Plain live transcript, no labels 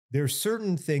there's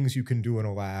certain things you can do in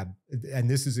a lab. And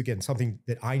this is, again, something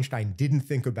that Einstein didn't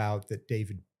think about, that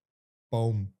David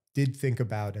Bohm did think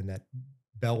about, and that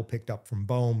Bell picked up from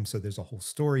Bohm. So there's a whole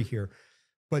story here.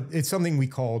 But it's something we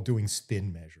call doing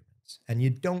spin measurements. And you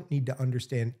don't need to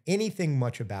understand anything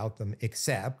much about them,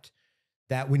 except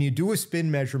that when you do a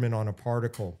spin measurement on a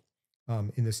particle,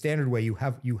 in the standard way,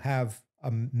 you have a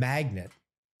magnet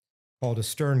called a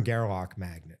Stern-Gerlach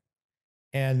magnet.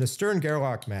 And the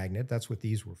Stern-Gerlach magnet, that's what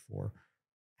these were for,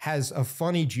 has a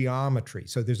funny geometry.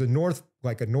 So there's a north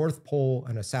pole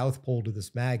and a south pole to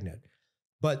this magnet,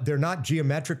 but they're not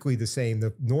geometrically the same.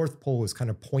 The north pole is kind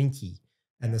of pointy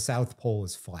and the south pole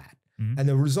is flat. Mm-hmm. And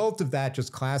the result of that,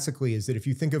 just classically, is that if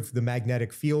you think of the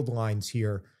magnetic field lines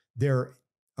here,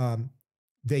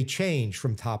 they change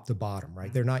from top to bottom,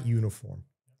 right? They're not uniform.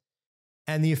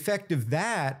 And the effect of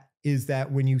that is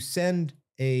that when you send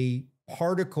a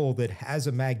particle that has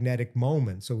a magnetic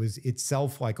moment, so is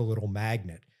itself like a little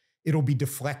magnet, it'll be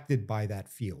deflected by that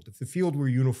field. If the field were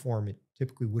uniform, it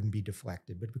typically wouldn't be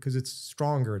deflected, but because it's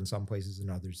stronger in some places than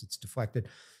others, it's deflected.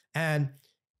 And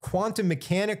quantum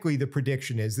mechanically, the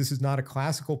prediction is, this is not a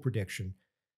classical prediction,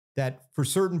 that for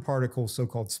certain particles,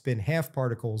 so-called spin half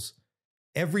particles,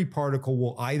 every particle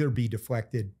will either be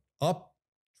deflected up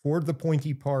toward the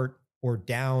pointy part or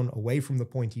down away from the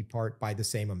pointy part by the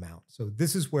same amount. So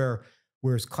this is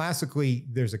whereas classically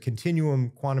there's a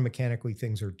continuum, quantum mechanically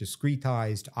things are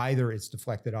discretized, either it's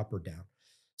deflected up or down.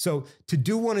 So to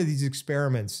do one of these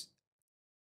experiments,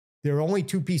 there are only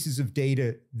two pieces of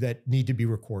data that need to be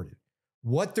recorded.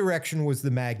 What direction was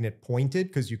the magnet pointed?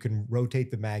 Because you can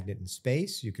rotate the magnet in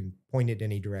space. You can point it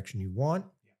any direction you want.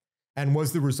 And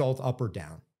was the result up or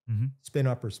down? Mm-hmm. Spin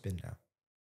up or spin down?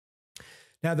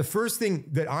 Now, the first thing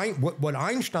that what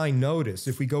Einstein noticed,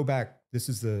 if we go back, this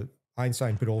is the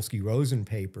Einstein-Podolsky-Rosen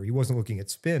paper. He wasn't looking at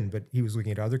spin, but he was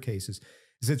looking at other cases,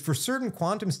 is that for certain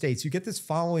quantum states, you get this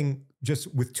following,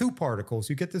 just with two particles,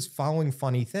 you get this following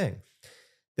funny thing,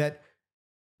 that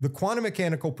the quantum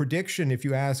mechanical prediction, if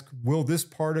you ask, will this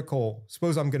particle,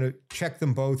 suppose I'm going to check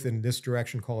them both in this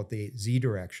direction, call it the z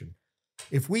direction.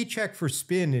 If we check for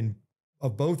spin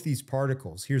of both these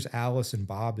particles, here's Alice and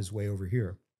Bob is way over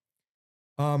here.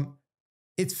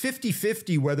 It's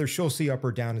 50-50 whether she'll see up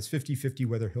or down. It's 50-50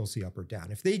 whether he'll see up or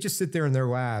down. If they just sit there in their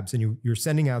labs and you're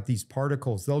sending out these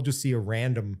particles, they'll just see a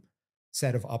random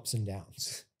set of ups and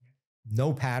downs.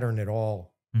 No pattern at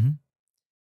all. Mm-hmm.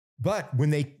 But when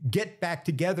they get back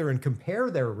together and compare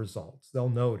their results, they'll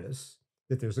notice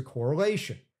that there's a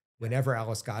correlation. Whenever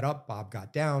Alice got up, Bob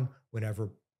got down. Whenever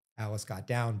Alice got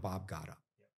down, Bob got up.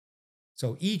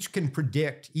 So each can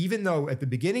predict, even though at the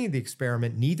beginning of the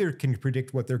experiment, neither can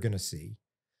predict what they're going to see.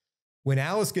 When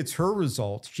Alice gets her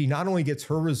result, she not only gets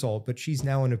her result, but she's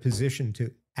now in a position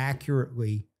to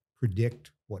accurately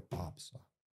predict what Bob saw.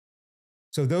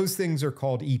 So those things are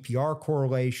called EPR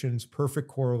correlations, perfect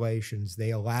correlations.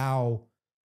 They allow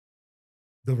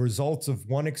the results of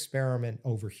one experiment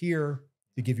over here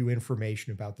to give you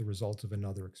information about the results of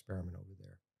another experiment over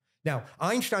there. Now,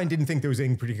 Einstein didn't think there was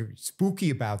anything particularly spooky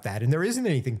about that, and there isn't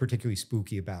anything particularly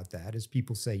spooky about that. As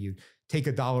people say, you take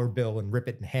a dollar bill and rip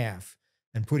it in half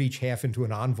and put each half into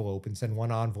an envelope and send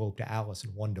one envelope to Alice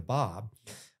and one to Bob.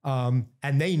 And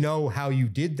they know how you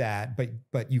did that,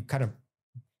 but you kind of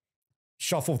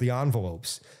shuffle the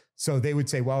envelopes. So they would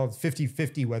say, well, it's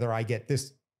 50-50 whether I get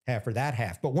this half or that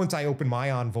half. But once I open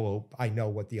my envelope, I know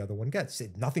what the other one gets.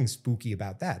 Nothing spooky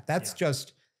about that. That's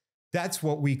that's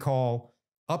what we call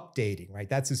updating, right?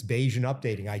 That's this Bayesian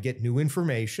updating. I get new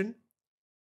information.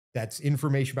 That's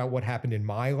information about what happened in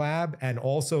my lab. And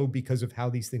also because of how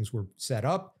these things were set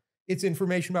up, it's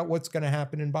information about what's going to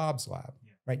happen in Bob's lab,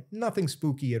 right? Nothing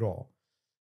spooky at all.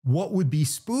 What would be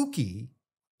spooky,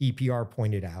 EPR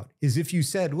pointed out, is if you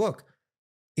said, look,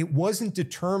 it wasn't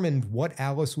determined what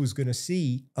Alice was going to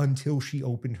see until she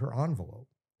opened her envelope.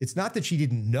 It's not that she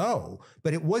didn't know,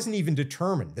 but it wasn't even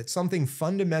determined, that something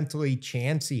fundamentally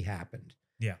chancy happened.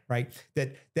 Yeah. Right.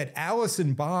 That Alice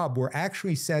and Bob were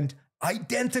actually sent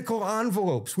identical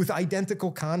envelopes with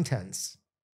identical contents.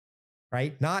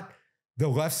 Right. Not the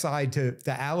left side to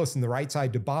Alice and the right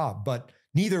side to Bob, but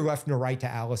neither left nor right to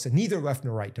Alice and neither left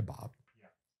nor right to Bob. Yeah.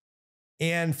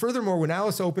 And furthermore, when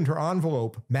Alice opened her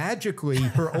envelope, magically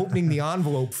her opening the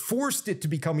envelope forced it to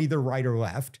become either right or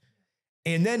left.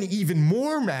 And then even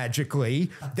more magically,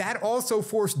 that also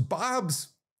forced Bob's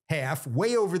half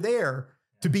way over there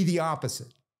to be the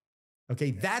opposite.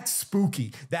 Okay, that's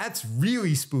spooky. That's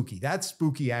really spooky. That's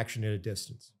spooky action at a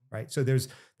distance, right? So there's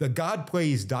the God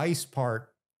plays dice part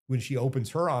when she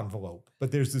opens her envelope,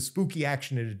 but there's the spooky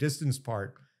action at a distance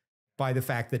part by the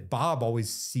fact that Bob always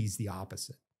sees the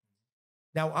opposite.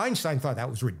 Now, Einstein thought that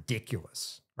was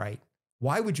ridiculous, right?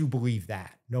 Why would you believe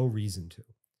that? No reason to.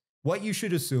 What you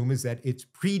should assume is that it's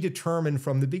predetermined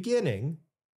from the beginning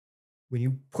when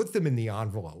you put them in the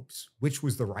envelopes, which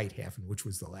was the right half and which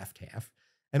was the left half.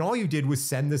 And all you did was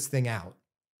send this thing out.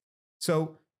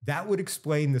 So that would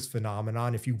explain this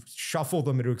phenomenon. If you shuffle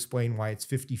them, it would explain why it's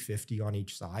 50-50 on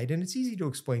each side. And it's easy to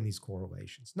explain these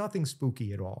correlations. Nothing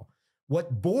spooky at all.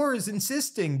 What Bohr is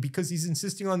insisting, because he's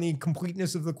insisting on the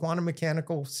incompleteness of the quantum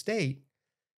mechanical state,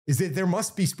 is that there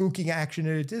must be spooky action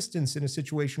at a distance in a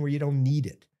situation where you don't need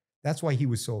it. That's why he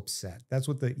was so upset. That's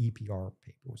what the EPR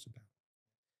paper was about.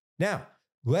 Now,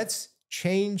 let's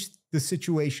change the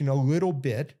situation a little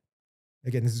bit.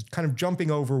 Again, this is kind of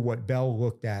jumping over what Bell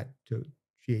looked at to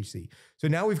GHC. So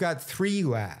now we've got 3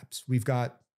 labs. We've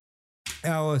got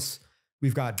Alice,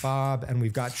 we've got Bob, and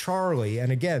we've got Charlie.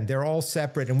 And again, they're all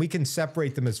separate, and we can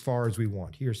separate them as far as we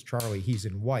want. Here's Charlie, he's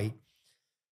in white.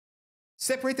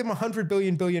 Separate them 100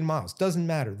 billion miles. Doesn't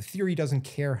matter. The theory doesn't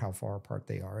care how far apart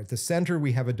they are. At the center,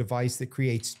 we have a device that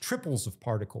creates triples of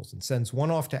particles and sends one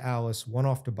off to Alice, one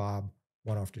off to Bob,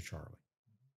 one off to Charlie.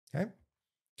 Okay?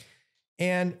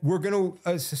 And we're going to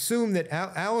assume that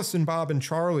Alice and Bob and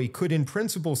Charlie could, in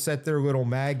principle, set their little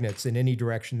magnets in any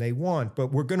direction they want, but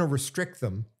we're going to restrict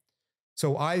them.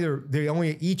 So either they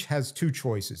only each has 2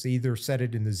 choices. They either set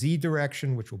it in the Z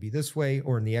direction, which will be this way,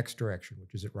 or in the X direction,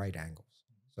 which is at right angles.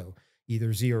 So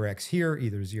either Z or X here,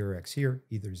 either Z or X here,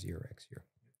 either Z or X here.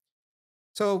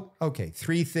 So, okay,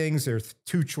 3 things. There are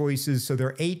 2 choices. So there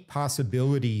are 8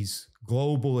 possibilities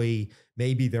globally.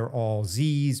 Maybe they're all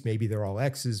Zs, maybe they're all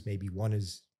Xs, maybe one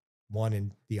is 1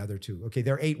 and the other 2. Okay,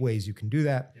 there are 8 ways you can do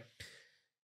that.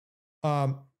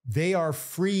 Yep. They are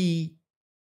free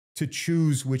to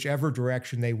choose whichever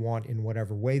direction they want in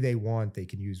whatever way they want. They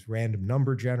can use random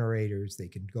number generators. They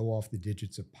can go off the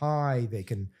digits of pi. They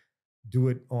can do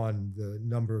it on the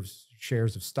number of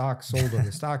shares of stock sold on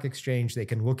the stock exchange. They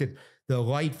can look at the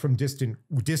light from distant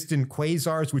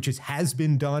quasars, which has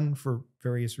been done for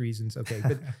various reasons. Okay,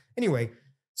 but anyway,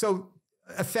 so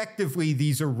effectively,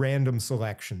 these are random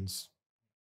selections.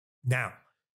 Now,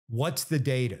 what's the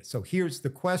data? So here's the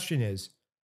question is,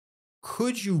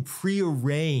 could you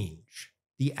prearrange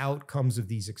the outcomes of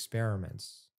these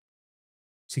experiments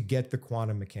to get the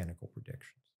quantum mechanical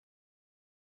predictions?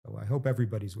 So I hope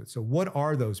everybody's with. So what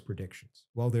are those predictions?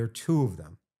 Well, there are 2 of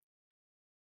them.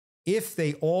 If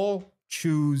they all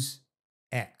choose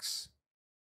X,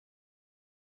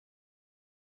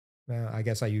 well, I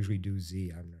guess I usually do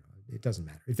Z. I don't know. It doesn't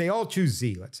matter. If they all choose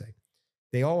Z, let's say,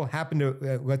 they all happen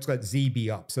to, let's let Z be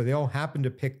up. So they all happen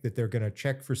to pick that they're going to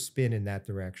check for spin in that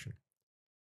direction.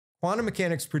 Quantum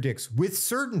mechanics predicts with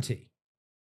certainty,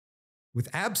 with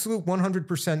absolute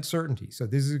 100% certainty. So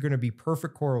this is going to be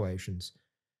perfect correlations.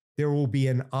 There will be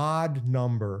an odd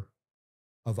number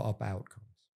of up outcomes.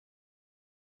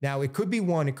 Now, it could be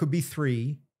 1, it could be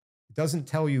 3. It doesn't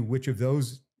tell you which of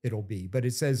those it'll be, but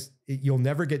it says you'll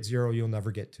never get 0, you'll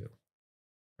never get 2,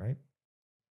 right?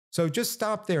 So just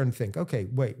stop there and think, okay,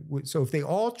 wait, so if they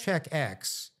all check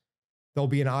X, there'll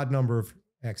be an odd number of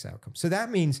X outcomes. So that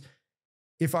means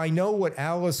if I know what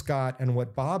Alice got and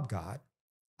what Bob got,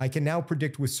 I can now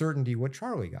predict with certainty what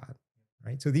Charlie got,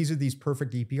 right? So these are these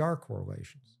perfect EPR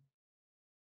correlations.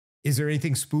 Is there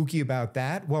anything spooky about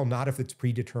that? Well, not if it's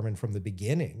predetermined from the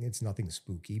beginning. It's nothing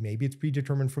spooky. Maybe it's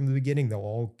predetermined from the beginning. They'll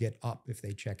all get up if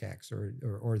they check X,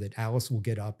 or that Alice will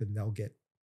get up and they'll get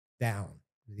down.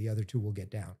 The other 2 will get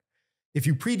down. If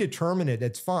you predetermine it,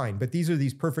 it's fine. But these are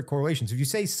these perfect correlations. If you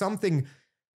say something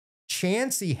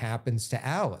chancy happens to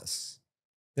Alice,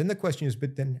 then the question is,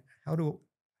 but then how do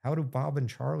Bob and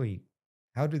Charlie,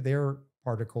 how do their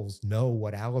particles know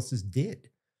what Alice's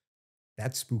did?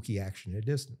 That's spooky action at a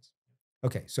distance.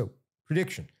 Okay, so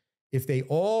prediction. If they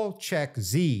all check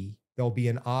Z, there'll be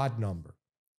an odd number.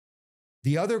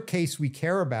 The other case we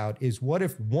care about is what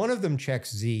if one of them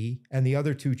checks Z and the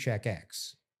other 2 check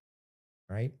X,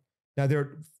 right? Now, there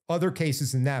are other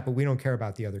cases than that, but we don't care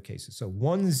about the other cases. So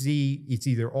 1Z, it's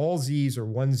either all Zs or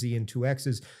 1Z and 2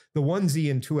 Xs. The 1Z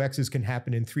and 2 Xs can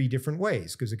happen in 3 different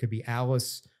ways, because it could be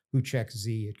Alice who checks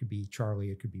Z, it could be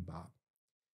Charlie, it could be Bob.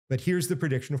 But here's the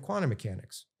prediction of quantum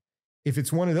mechanics. If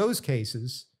it's one of those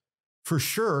cases, for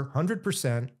sure,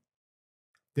 100%,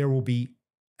 there will be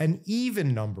an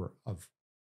even number of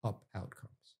up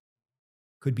outcomes.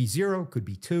 Could be 0, could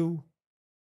be 2,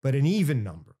 but an even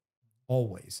number,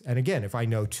 always. And again, if I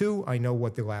know 2, I know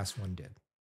what the last one did.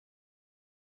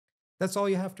 That's all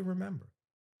you have to remember.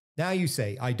 Now you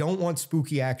say, I don't want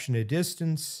spooky action at a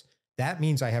distance. That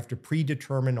means I have to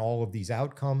predetermine all of these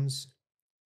outcomes.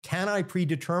 Can I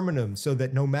predetermine them so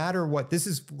that no matter what, this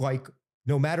is like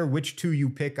No matter which two you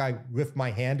pick, I lift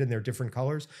my hand and they're different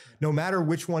colors. No matter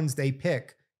which ones they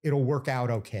pick, it'll work out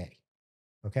okay.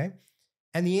 Okay?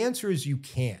 And the answer is you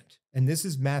can't. And this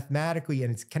is mathematically,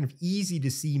 and it's kind of easy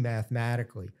to see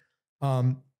mathematically.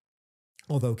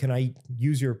 Although, can I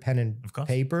use your pen and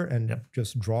paper and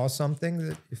just draw something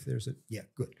that if there's a, yeah,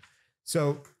 good.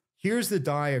 So here's the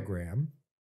diagram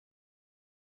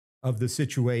of the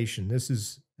situation. This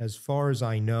is, as far as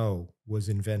I know, was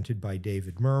invented by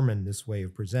David Mermin, this way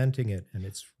of presenting it, and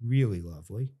it's really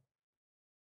lovely.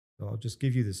 So I'll just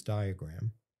give you this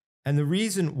diagram. And the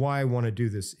reason why I want to do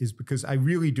this is because I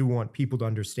really do want people to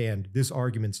understand this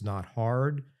argument's not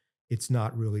hard. It's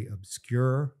not really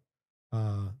obscure.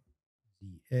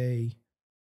 ZA,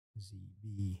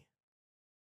 ZB,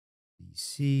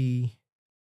 ZC,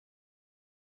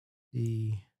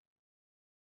 D,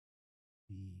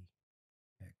 B,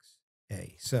 X,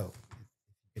 A. So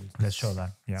let's show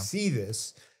that. Yeah. See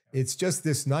this? It's just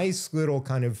this nice little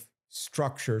kind of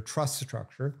structure, truss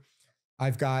structure.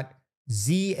 I've got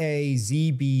ZA,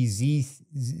 ZB,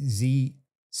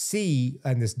 ZC,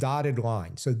 and this dotted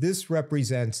line. So this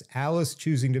represents Alice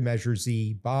choosing to measure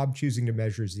Z, Bob choosing to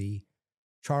measure Z,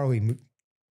 Charlie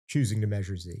choosing to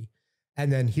measure Z.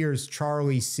 And then here's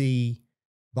Charlie C,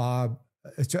 Bob,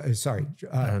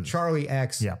 Charlie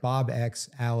X, Bob X,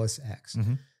 Alice X.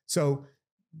 So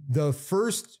the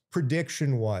first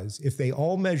prediction was if they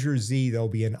all measure Z, there'll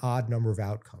be an odd number of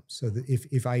outcomes. So that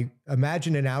if I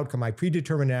imagine an outcome, I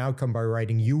predetermine an outcome by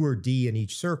writing U or D in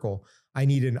each circle, I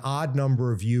need an odd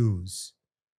number of U's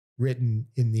written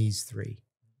in these three.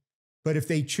 But if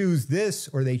they choose this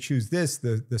or they choose this,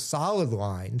 the solid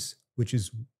lines, which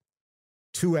is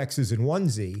 2 X's and 1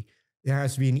 Z, there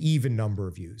has to be an even number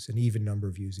of U's, an even number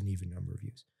of U's, an even number of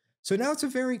U's. So now it's a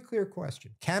very clear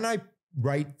question. Can I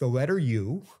write the letter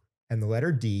U and the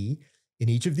letter D in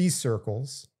each of these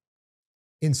circles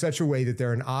in such a way that there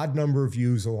are an odd number of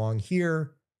U's along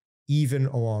here, even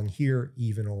along here,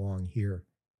 even along here,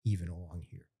 even along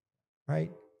here,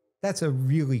 right? That's a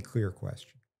really clear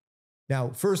question.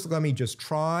 Now, first, let me just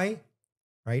try,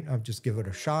 right? I'll just give it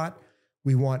a shot.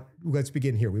 Let's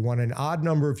begin here. We want an odd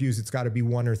number of U's. It's got to be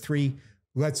 1 or 3.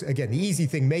 Let's, again, the easy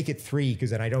thing, make it 3,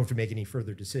 because then I don't have to make any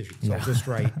further decisions. So I'll just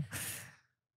write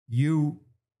U,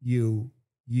 U,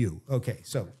 U. Okay,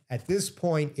 so at this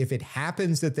point, if it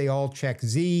happens that they all check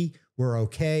Z, we're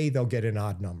okay. They'll get an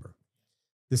odd number.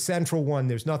 The central one,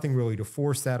 there's nothing really to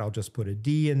force that. I'll just put a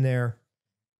D in there.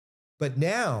 But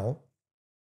now,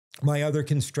 my other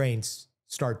constraints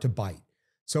start to bite.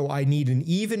 So I need an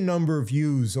even number of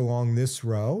U's along this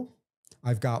row.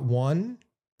 I've got 1.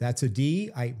 That's a D.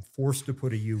 I'm forced to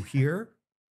put a U here.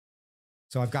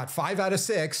 So I've got 5 out of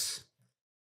 6.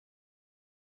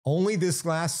 Only this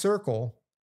last circle,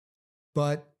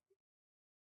 but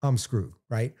I'm screwed,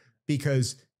 right?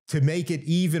 Because to make it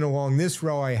even along this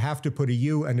row, I have to put a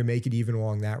U, and to make it even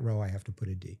along that row, I have to put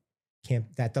a D.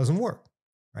 That doesn't work,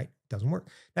 right? Doesn't work.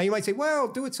 Now you might say, well,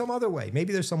 do it some other way.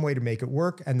 Maybe there's some way to make it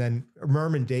work. And then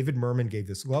David Mermin gave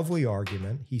this lovely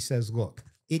argument. He says, look,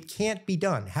 it can't be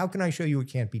done. How can I show you it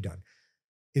can't be done?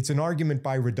 It's an argument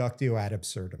by reductio ad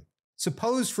absurdum.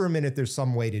 Suppose for a minute there's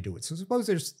some way to do it. So suppose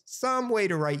there's some way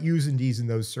to write U's and D's in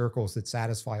those circles that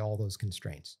satisfy all those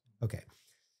constraints. Okay.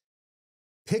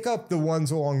 Pick up the ones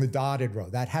along the dotted row.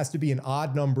 That has to be an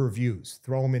odd number of U's.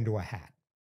 Throw them into a hat.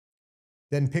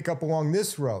 Then pick up along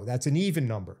this row. That's an even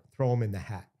number. Throw them in the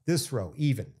hat. This row,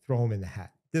 even. Throw them in the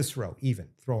hat. This row, even.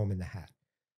 Throw them in the hat.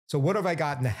 So what have I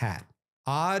got in the hat?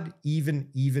 Odd, even,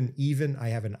 even, even. I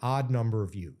have an odd number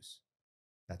of U's.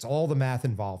 That's all the math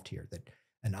involved here. That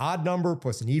an odd number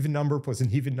plus an even number plus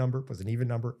an even number plus an even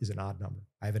number is an odd number.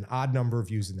 I have an odd number of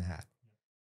U's in the hat.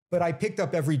 But I picked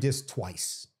up every disk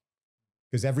twice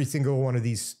because every single one of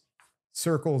these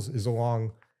circles is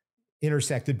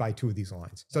intersected by 2 of these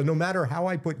lines. So no matter how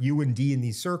I put U and D in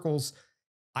these circles,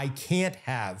 I can't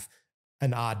have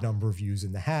an odd number of U's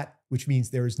in the hat, which means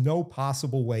there is no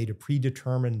possible way to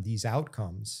predetermine these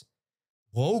outcomes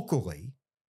locally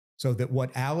so that what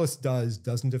Alice does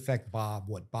doesn't affect Bob,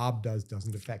 what Bob does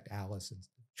doesn't affect Alice and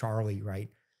Charlie, right?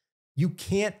 You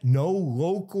can't, no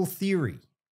local theory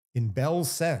in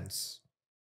Bell's sense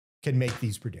can make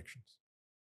these predictions.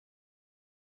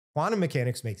 Quantum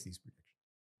mechanics makes these predictions.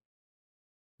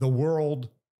 The world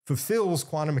fulfills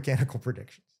quantum mechanical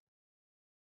predictions.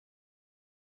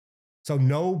 So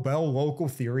no Bell local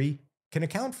theory can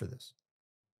account for this.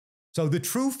 So the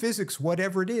true physics,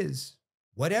 whatever it is,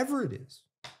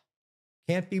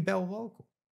 can't be Bell local.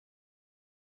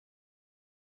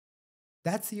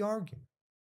 That's the argument.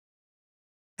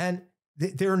 And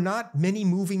there are not many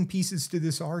moving pieces to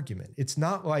this argument. It's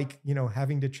not like,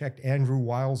 having to check Andrew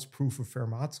Weil's proof of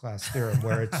Fermat's last theorem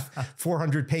where it's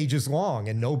 400 pages long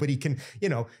and nobody can,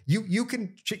 you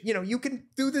can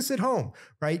do this at home,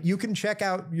 right? You can check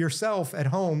out yourself at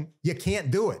home. You can't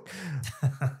do it.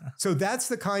 So that's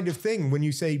the kind of thing when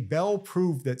you say Bell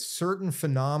proved that certain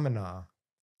phenomena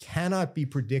cannot be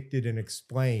predicted and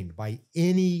explained by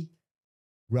any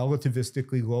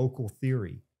relativistically local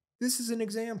theory. This is an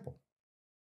example.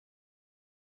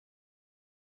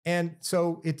 And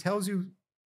so it tells you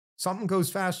something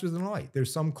goes faster than light.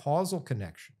 There's some causal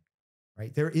connection,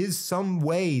 right? There is some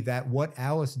way that what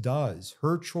Alice does,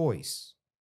 her choice,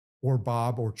 or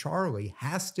Bob or Charlie,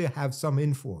 has to have some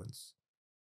influence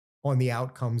on the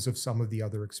outcomes of some of the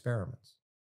other experiments.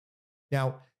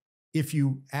 Now, if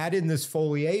you add in this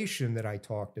foliation that I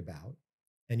talked about,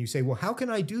 and you say, well, how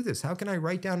can I do this? How can I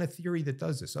write down a theory that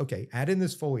does this? Okay, add in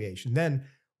this foliation. Then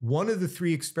one of the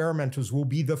three experimenters will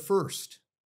be the first.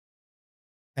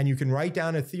 And you can write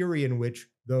down a theory in which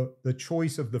the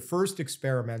choice of the first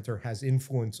experimenter has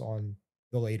influence on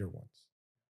the later ones.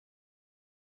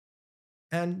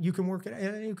 And you can work it,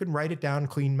 and you can write it down,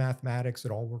 clean mathematics,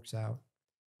 it all works out,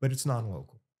 but it's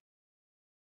non-local.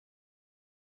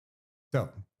 So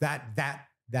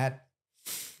that's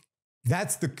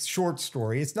the short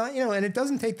story. It's not, and it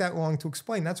doesn't take that long to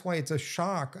explain. That's why it's a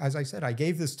shock. As I said, I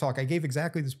gave this talk, I gave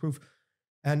exactly this proof.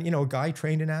 And, a guy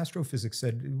trained in astrophysics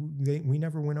said, we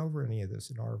never went over any of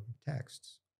this in our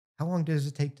texts. How long does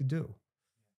it take to do?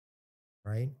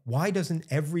 Right? Why doesn't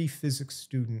every physics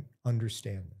student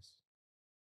understand this?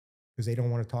 Because they don't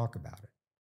want to talk about it.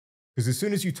 Because as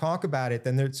soon as you talk about it,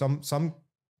 then there's some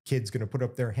kid's going to put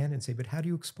up their hand and say, but how do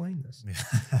you explain this?